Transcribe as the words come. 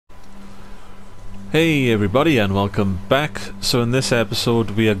Hey everybody and welcome back. So in this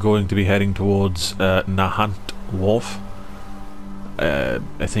episode we are going to be heading towards Nahant Wharf. I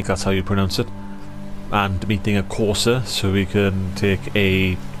think that's how you pronounce it. And meeting a courser so we can take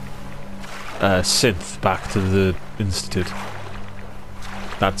a synth back to the Institute.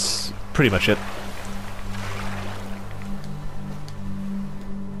 That's pretty much it.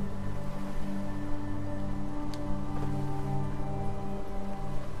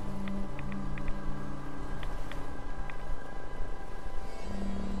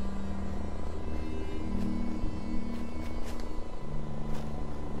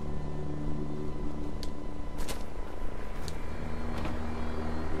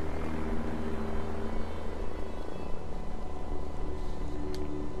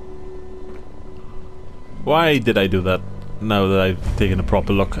 Why did I do that? Now that I've taken a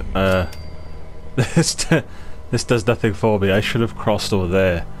proper look, this does nothing for me. I should have crossed over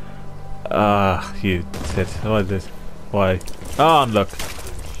there. Ah, you tit. Why did? Why? Oh, and look.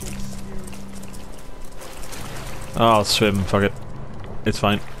 Oh, I'll swim. Fuck it. It's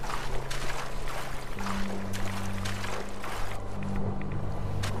fine.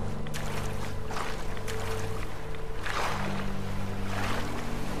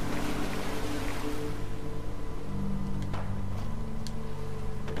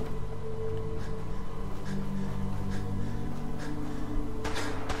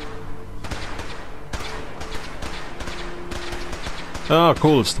 Oh,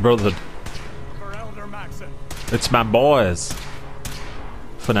 cool, it's the Brotherhood. It's my boys.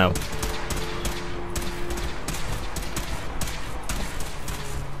 For now.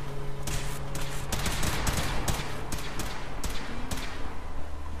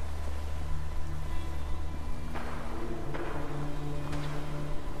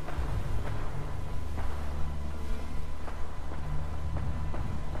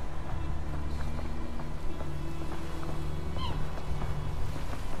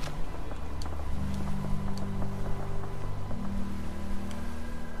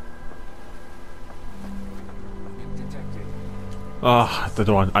 Oh,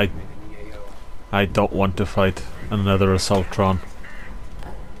 I don't want to fight another Assaultron.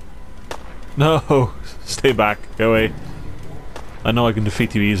 No! Stay back, go away. I know I can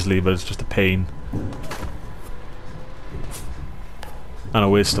defeat you easily, but it's just a pain. And a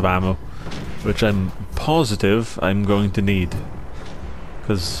waste of ammo. Which I'm positive I'm going to need.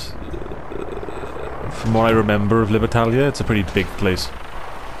 Because from what I remember of Libertalia, it's a pretty big place.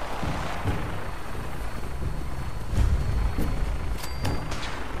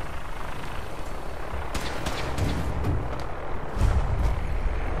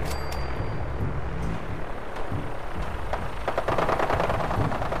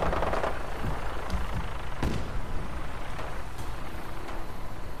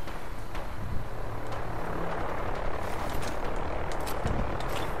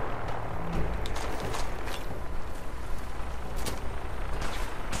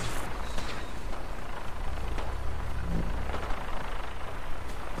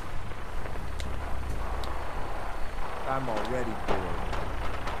 I'm already bored.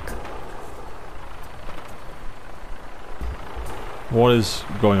 What is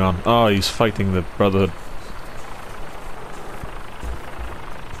going on? Oh, he's fighting the Brotherhood.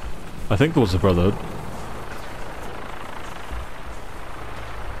 I think there was the Brotherhood.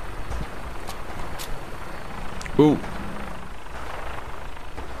 Ooh.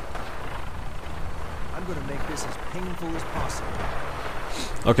 I'm gonna make this as painful as possible.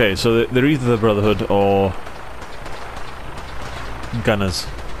 Okay, so they're either the Brotherhood or Gunners.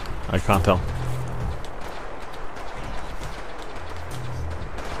 I can't tell.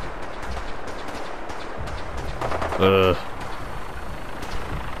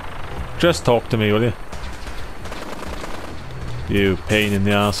 Just talk to me, will you? You pain in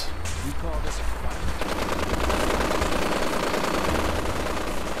the ass. You call this a fight?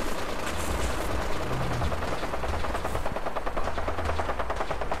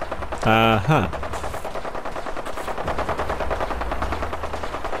 Uh-huh.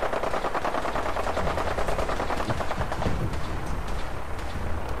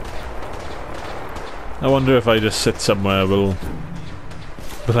 I wonder if I just sit somewhere, but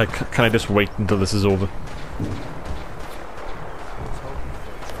like, can I just wait until this is over? Is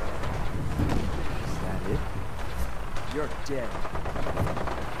that it? You're dead.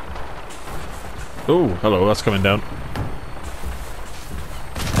 Oh, hello, that's coming down.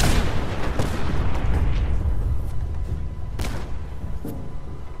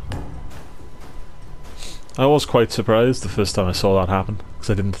 I was quite surprised the first time I saw that happen,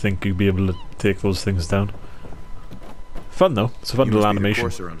 because I didn't think you'd be able to take those things down. Fun though, it's a fun little animation. The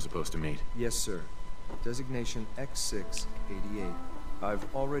courser I'm supposed to meet. Yes, sir. Designation X688. I've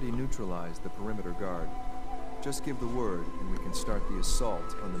already neutralized the perimeter guard. Just give the word, and we can start the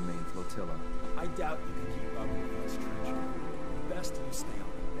assault on the main flotilla. I doubt you can keep up with us, Trencher. Best you stay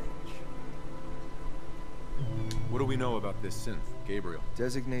on the bench. What do we know about this synth, Gabriel?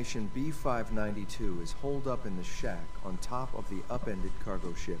 Designation B592 is holed up in the shack on top of the upended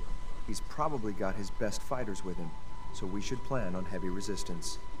cargo ship. He's probably got his best fighters with him, so we should plan on heavy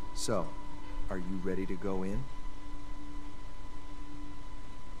resistance. So, are you ready to go in?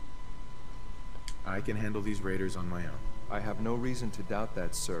 I can handle these raiders on my own. I have no reason to doubt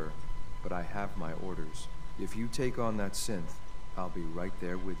that, sir, but I have my orders. If you take on that synth, I'll be right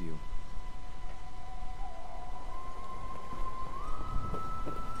there with you.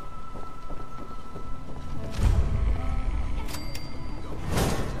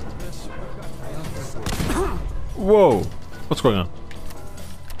 Whoa! What's going on?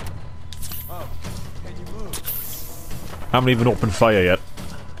 Oh, can you move? I haven't even opened fire yet.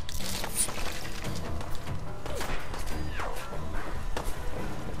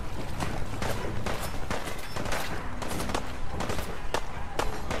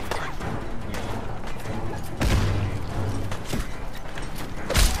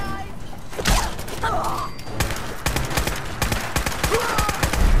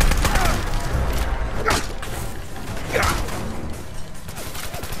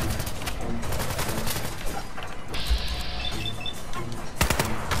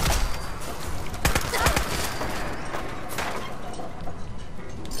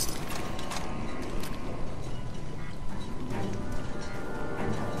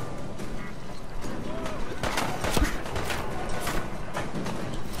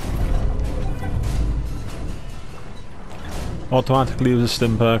 Automatically use a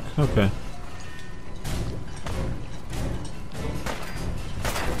stim pack. Okay.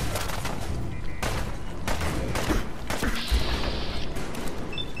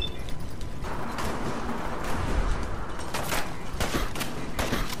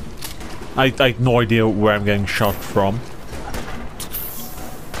 I had no idea where I'm getting shot from.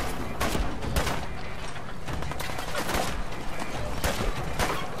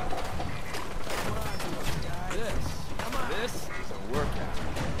 This is a workout.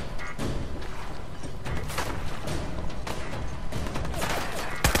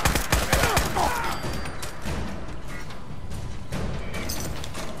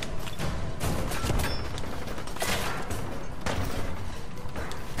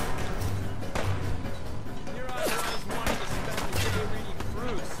 Your eyebrows wanted to spend the day reading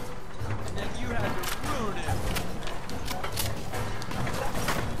Proust, and then you had to ruin it.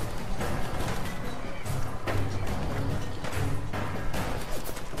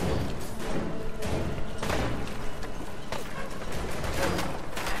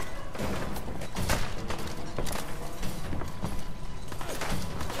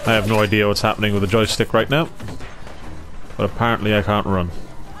 I have no idea what's happening with the joystick right now, but apparently I can't run.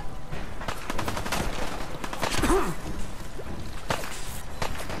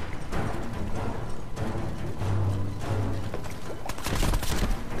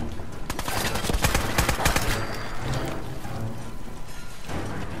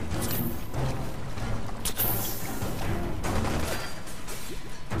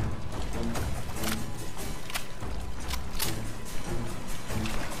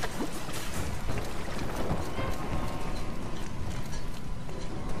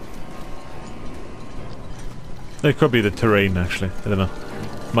 It could be the terrain, actually. I don't know.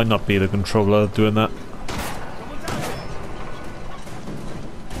 Might not be the controller doing that.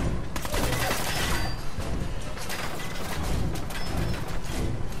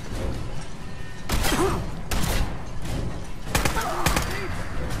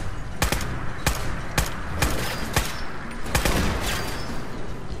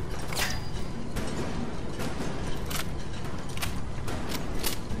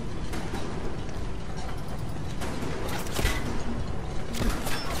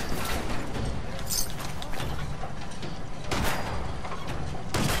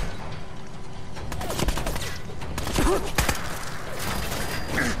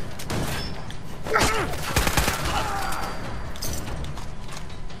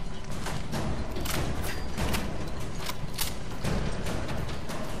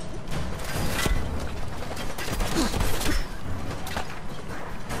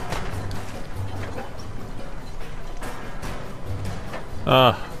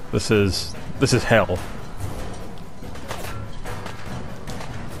 Ah, this is hell.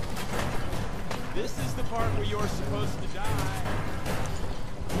 This is the part where you're supposed to die.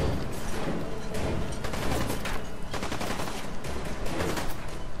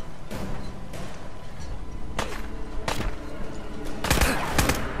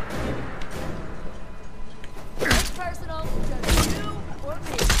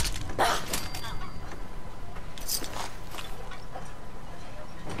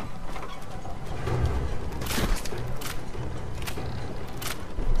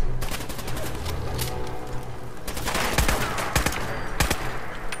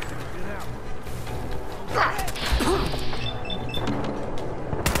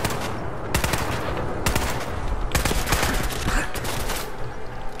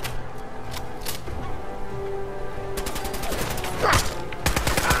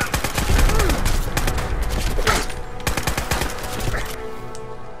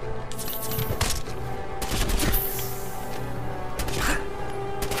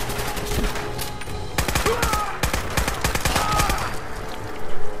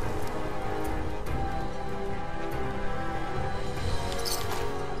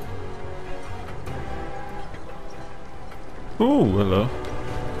 Ooh, hello.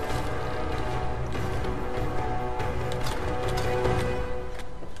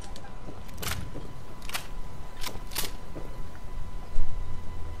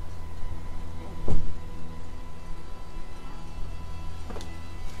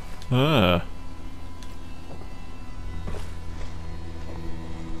 Ah.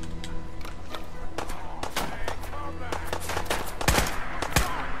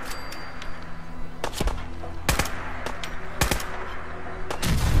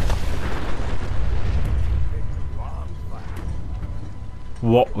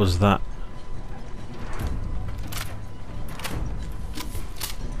 What was that?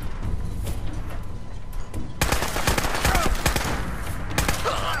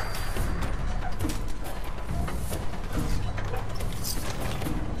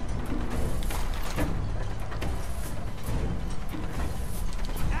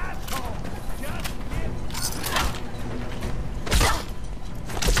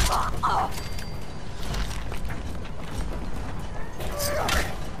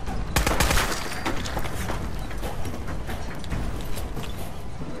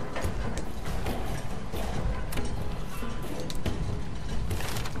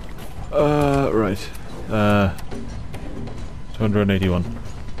 Right. 281.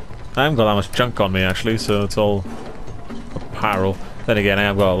 I haven't got that much junk on me actually, so it's all apparel. Then again, I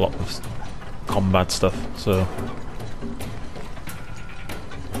have got a lot of combat stuff, so...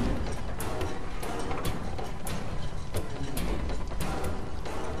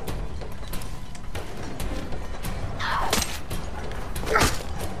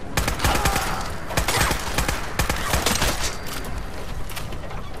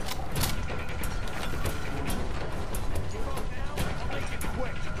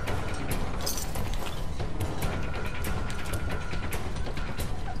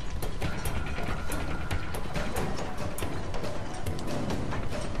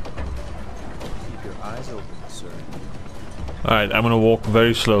 Alright, I'm gonna walk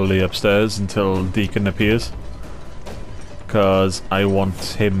very slowly upstairs until Deacon appears. Because I want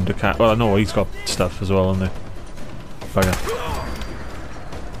him to catch. Well, no, he's got stuff as well, hasn't he? Bugger.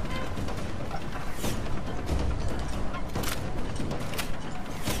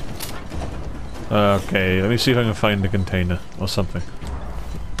 Okay, let me see if I can find a container or something.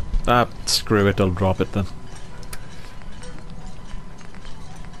 Ah, screw it, I'll drop it then.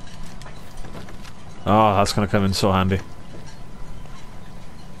 Oh, that's gonna come in so handy.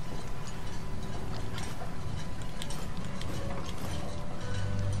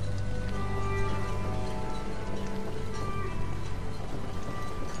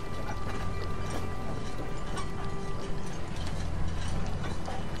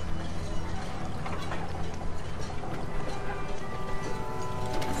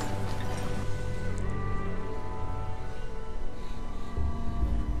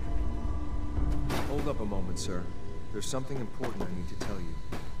 Hold up a moment, sir. There's something important I need to tell you.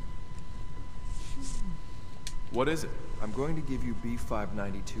 What is it? I'm going to give you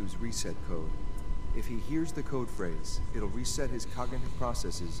B592's reset code. If he hears the code phrase, it'll reset his cognitive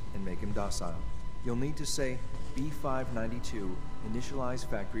processes and make him docile. You'll need to say B592 initialize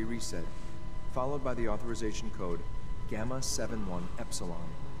factory reset, followed by the authorization code Gamma 71 Epsilon.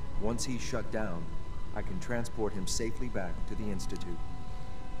 Once he's shut down, I can transport him safely back to the Institute.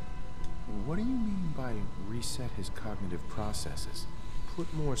 What do you mean by reset his cognitive processes?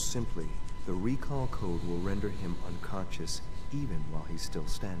 Put more simply, the recall code will render him unconscious even while he's still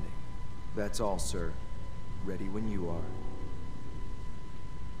standing. That's all, sir. Ready when you are.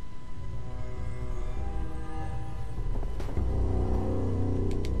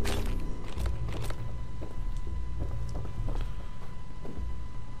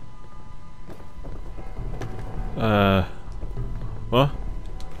 What?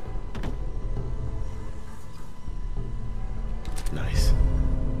 Nice.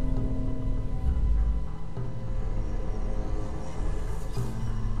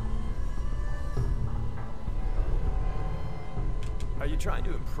 Are you trying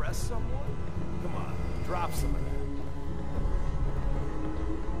to impress someone? Come on, drop some of that.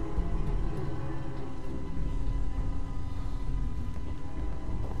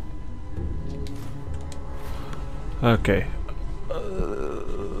 Okay.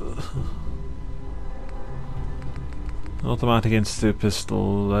 Automatic Institute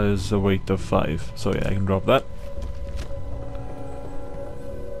pistol has a weight of 5, so yeah, I can drop that.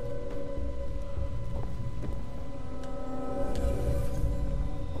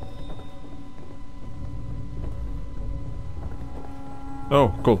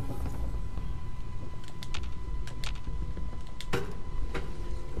 Oh, cool.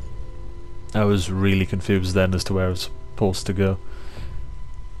 I was really confused then as to where I was supposed to go.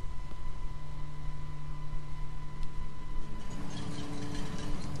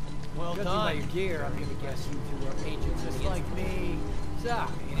 Well Judging done. by your gear, I'm gonna guess you two are agents just like me. So,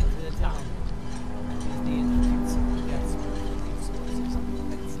 into the town. The influence of desperate resources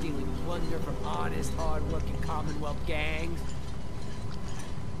and stealing plunder from honest, hard-working Commonwealth gangs.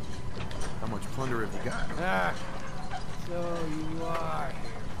 How much plunder have you got? Ah, so you are here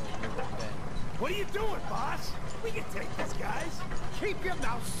for a little bit. What are you doing, boss? We can take these guys. Keep your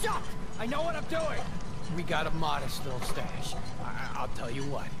mouth shut! I know what I'm doing! We got a modest little stash. I'll tell you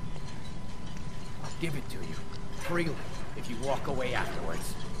what. I'll give it to you. Freely, if you walk away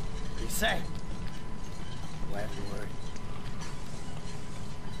afterwards. You say? I'll have your word.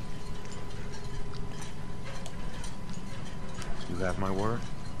 You have my word?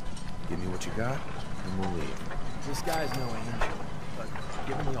 Give me what you got, and we'll leave. This guy's no angel, but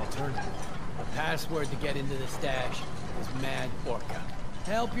given the alternative, the password to get into the stash is Mad Orca.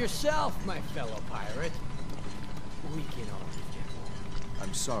 Help yourself, my fellow pirate. We can always get more.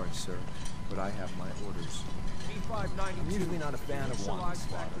 I'm sorry, sir, but I have my orders. I'm usually not a fan of wanting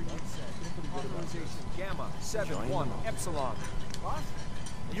slaughter. Authorization Gamma 7-1 Epsilon. Boss?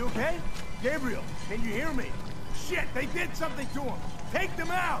 Are you okay? Gabriel, can you hear me? Shit, they did something to him. Take them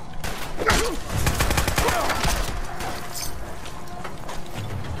out!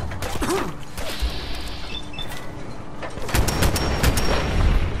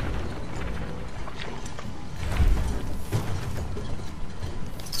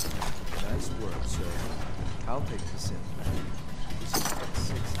 Nice work, sir. I'll take the synth. This is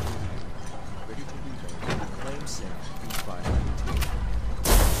X16. Ready to reload. Claim synth B592.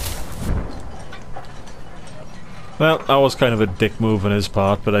 Well, that was kind of a dick move on his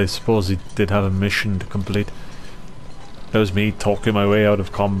part, but I suppose he did have a mission to complete. That was me talking my way out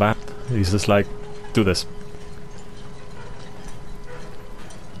of combat. He's just like, do this.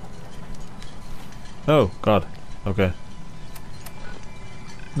 Oh, God. Okay.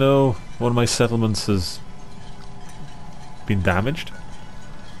 No, one of my settlements has been damaged.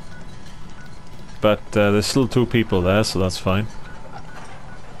 But there's still 2 people there, so that's fine.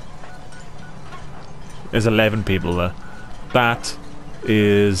 There's 11 people there. That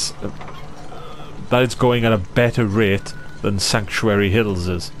is going at a better rate than Sanctuary Hills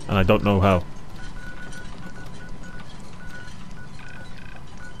is, and I don't know how.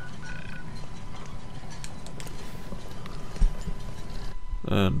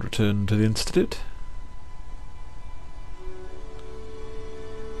 And return to the Institute.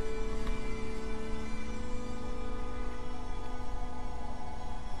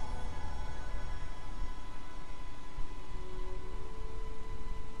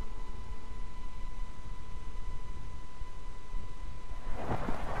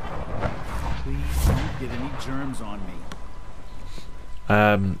 Please don't get any germs on me.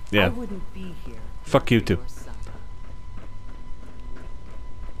 Yeah. I wouldn't be here. Fuck you too. Your son.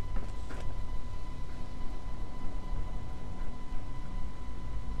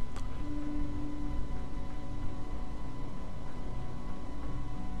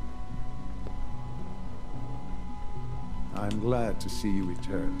 I'm glad to see you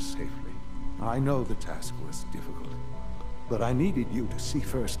return safely. I know the task was difficult, but I needed you to see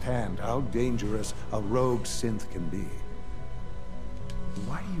firsthand how dangerous a rogue synth can be.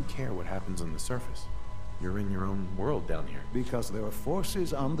 Why do you care what happens on the surface? You're in your own world down here. Because there are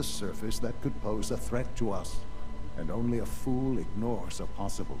forces on the surface that could pose a threat to us, and only a fool ignores a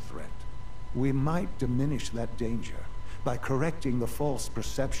possible threat. We might diminish that danger by correcting the false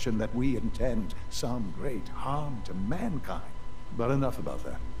perception that we intend some great harm to mankind. But enough about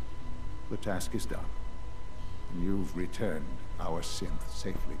that. The task is done. You've returned our synth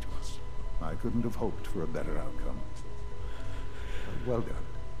safely to us. I couldn't have hoped for a better outcome. Well done.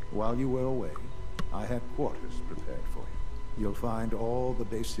 While you were away, I had quarters prepared for you. You'll find all the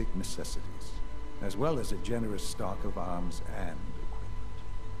basic necessities, as well as a generous stock of arms and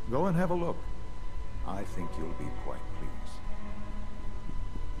equipment. Go and have a look. I think you'll be quite pleased.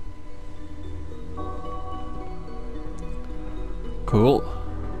 Cool.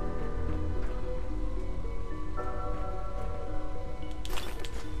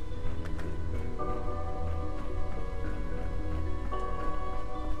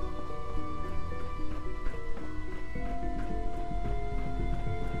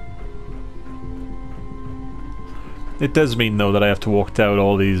 It does mean though that I have to walk down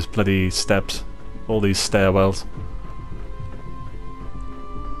all these bloody steps, all these stairwells.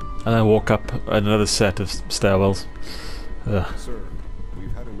 And then walk up another set of stairwells. Ugh. Sir,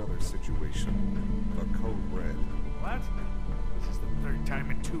 we've had another situation. A code red. What? This is the third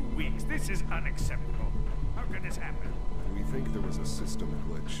time in 2 weeks. This is unacceptable. How could this happen? We think there was a system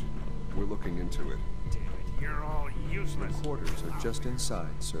glitch. We're looking into it. Damn it, you're all useless. Quarters are just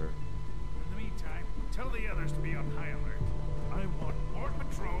inside, sir. In the meantime, tell the others to be on high alert. I want more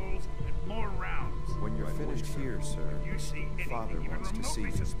patrols and more rounds. When you're finished here, sir, You see anything Father even wants to see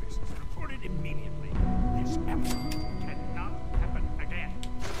remotely you. suspicious, report it immediately. This episode cannot happen again.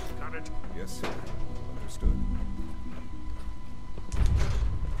 Got it? Yes, sir. Understood.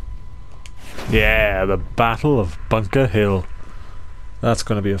 Yeah, the Battle of Bunker Hill. That's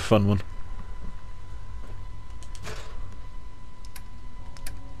going to be a fun one.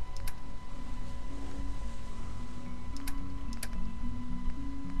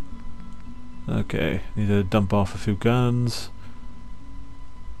 Okay, need to dump off a few guns.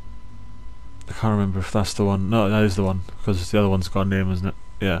 I can't remember if that's the one. No, that is the one, because the other one's got a name, isn't it?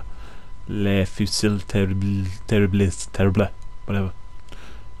 Yeah. Le Fusil Terrible, whatever.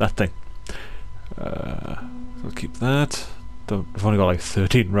 That thing. I'll keep that. I've only got like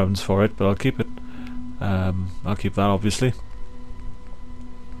 13 rounds for it, but I'll keep it. I'll keep that, obviously.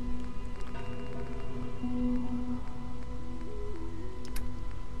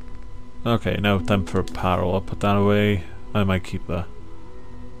 Okay, now time for apparel. I'll put that away. I might keep that.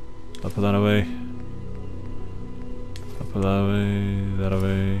 I'll put that away. I'll put that away. That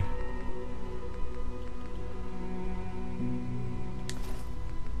away.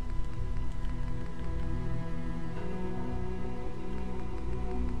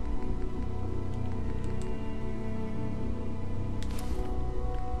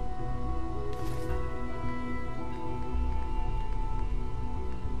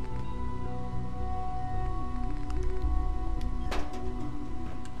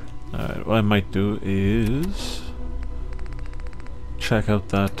 Alright, what I might do is check out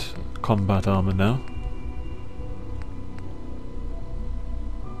that combat armor now.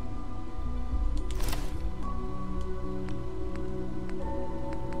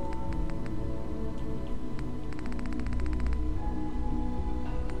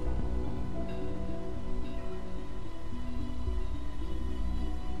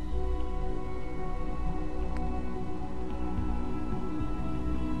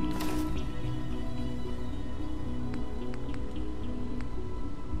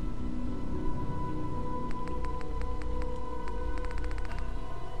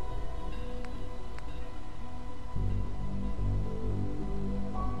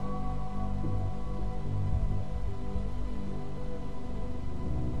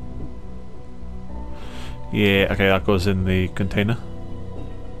 Yeah, okay, that goes in the container.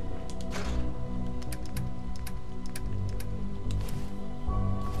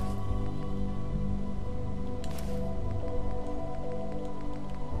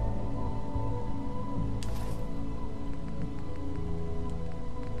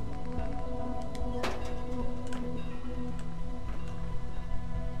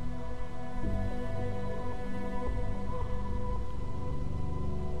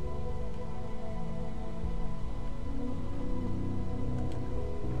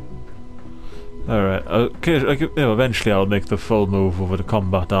 Alright, okay, eventually I'll make the full move over to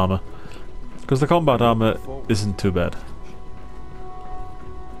combat armor. Because the combat armor isn't too bad.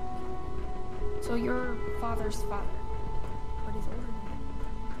 So your father's father, but he's older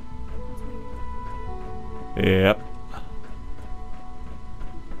than you. Yep.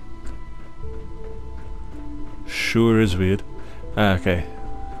 Sure is weird. Okay.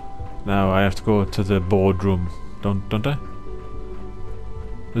 Now I have to go to the boardroom, don't I?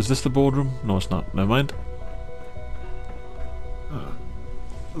 Is this the boardroom? No, it's not. Never mind. Ah.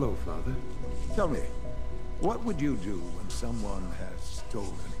 Hello, Father. Tell me, what would you do when someone has stolen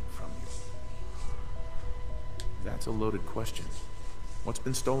from you? That's a loaded question. What's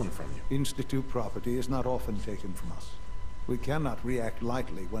been stolen from you? Institute property is not often taken from us. We cannot react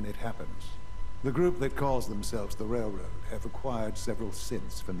lightly when it happens. The group that calls themselves the Railroad have acquired several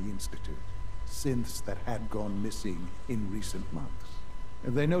synths from the Institute. Synths that had gone missing in recent months.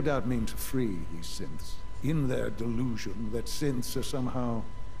 And they no doubt mean to free these synths, in their delusion that synths are somehow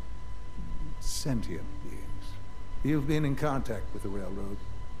sentient beings. You've been in contact with the Railroad,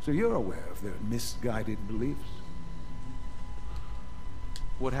 so you're aware of their misguided beliefs.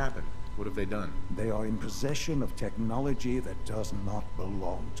 What happened? What have they done? They are in possession of technology that does not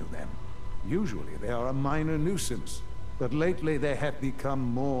belong to them. Usually they are a minor nuisance, but lately they have become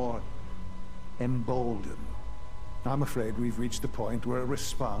more emboldened. I'm afraid we've reached the point where a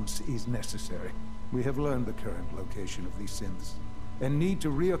response is necessary. We have learned the current location of these synths, and need to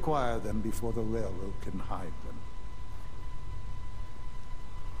reacquire them before the Railroad can hide them.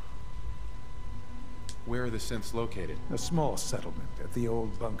 Where are the synths located? A small settlement at the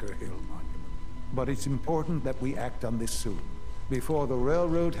old Bunker Hill monument. But it's important that we act on this soon, before the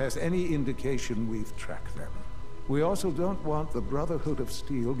railroad has any indication we've tracked them. We also don't want the Brotherhood of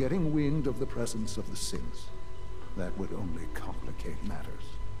Steel getting wind of the presence of the Synths. That would only complicate matters.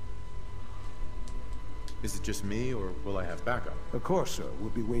 Is it just me, or will I have backup? Of course, sir.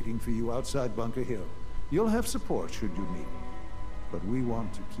 We'll be waiting for you outside Bunker Hill. You'll have support should you need it. But we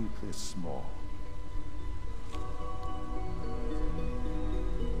want to keep this small.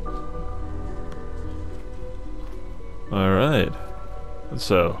 Alright.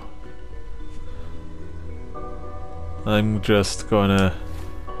 So I'm just gonna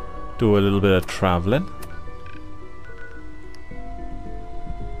do a little bit of traveling.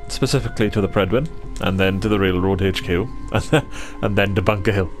 Specifically to the Predwin, and then to the Railroad HQ, and then to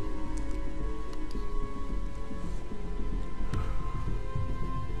Bunker Hill.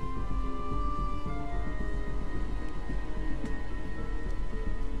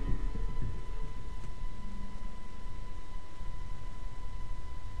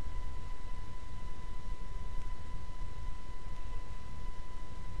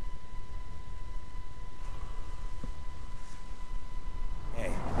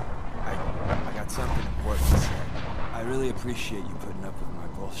 Appreciate you putting up with my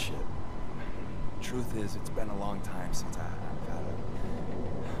bullshit. Truth is, it's been a long time since I've had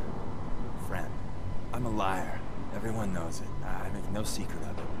a friend. I'm a liar. Everyone knows it. I make no secret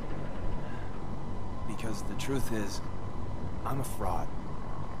of it. Because the truth is, I'm a fraud.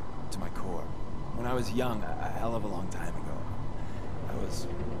 To my core. When I was young, a hell of a long time ago, I was,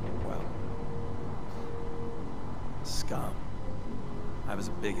 well, scum. I was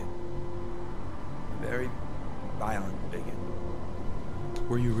a bigot. A very violent bigot.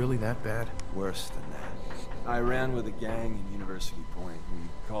 Were you really that bad? Worse than that. I ran with a gang in University Point. We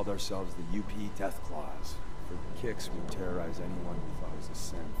called ourselves the UP Death Claws. For kicks, we terrorized anyone we thought was a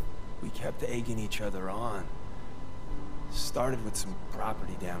synth. We kept egging each other on. Started with some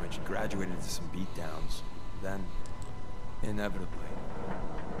property damage, graduated to some beatdowns. Then, inevitably,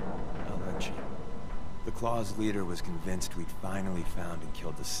 a lynching. The Claws' leader was convinced we'd finally found and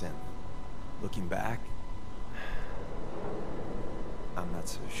killed the synth. Looking back, I'm not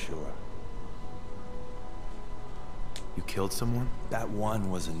so sure. You killed someone? That one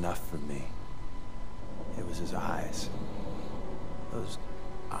was enough for me. It was his eyes. Those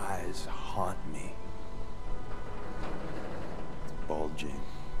eyes haunt me. It's bulging.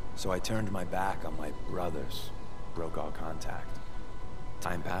 So I turned my back on my brothers, broke all contact.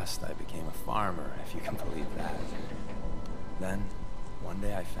 Time passed, I became a farmer, if you can believe that. Then, one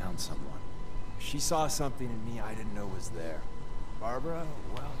day I found someone. She saw something in me I didn't know was there. Barbara,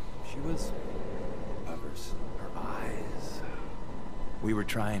 well, she was lovers. Her eyes. We were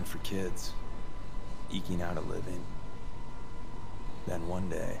trying for kids, eking out a living. Then one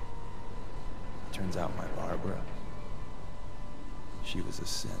day, turns out my Barbara, she was a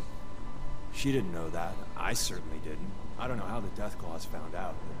synth. She didn't know that. I certainly didn't. I don't know how the Death Claws found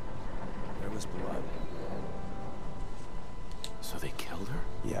out, but there was blood. So they killed her?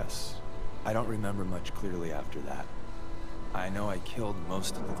 Yes. I don't remember much clearly after that. I know I killed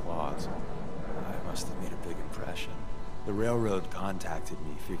most of the Claws. I must have made a big impression. The railroad contacted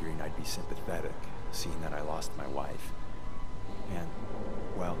me, figuring I'd be sympathetic, seeing that I lost my wife. And,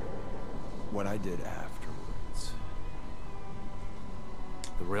 well, what I did afterwards.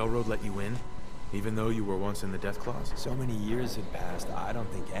 The railroad let you in? Even though you were once in the Death Claws? So many years had passed, I don't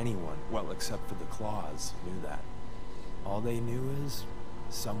think anyone, well, except for the Claws, knew that. All they knew is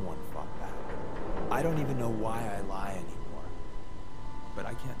someone fought back. I don't even know why I lie anymore. But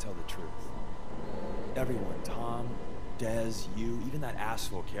I can't tell the truth. Everyone, Tom, Dez, you, even that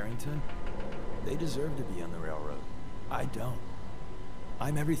asshole Carrington, they deserve to be on the railroad. I don't.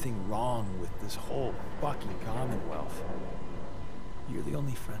 I'm everything wrong with this whole fucking Commonwealth. You're the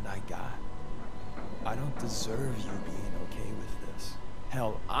only friend I got. I don't deserve you being okay with this.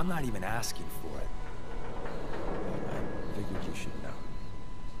 Hell, I'm not even asking for it. But I figured you should know.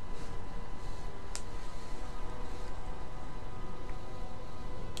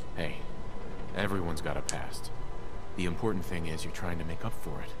 Hey, everyone's got a past. The important thing is you're trying to make up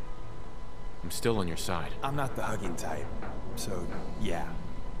for it. I'm still on your side. I'm not the hugging type, so yeah,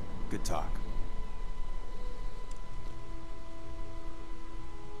 good talk.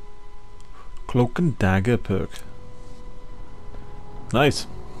 Cloak and Dagger perk. Nice.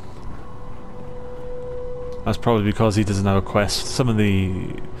 That's probably because he doesn't have a quest. Some of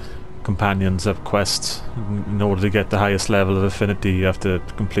the companions have quests. In order to get the highest level of affinity, you have to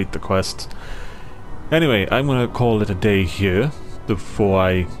complete the quest. Anyway, I'm going to call it a day here before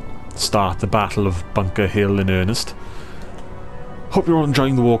I start the Battle of Bunker Hill in earnest. Hope you're all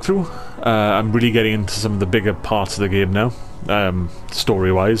enjoying the walkthrough. I'm really getting into some of the bigger parts of the game now,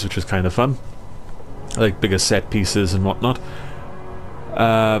 story-wise, which is kind of fun. Like bigger set pieces and whatnot.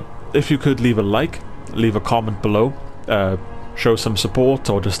 If you could leave a like, leave a comment below, show some support,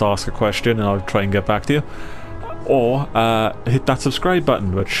 or just ask a question and I'll try and get back to you. Or hit that subscribe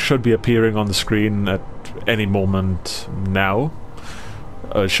button, which should be appearing on the screen at any moment now.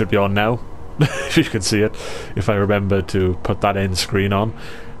 It should be on now, if you can see it, if I remember to put that end screen on.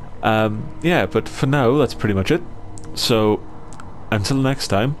 Yeah, but for now, that's pretty much it. So, until next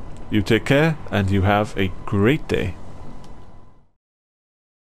time, you take care, and you have a great day.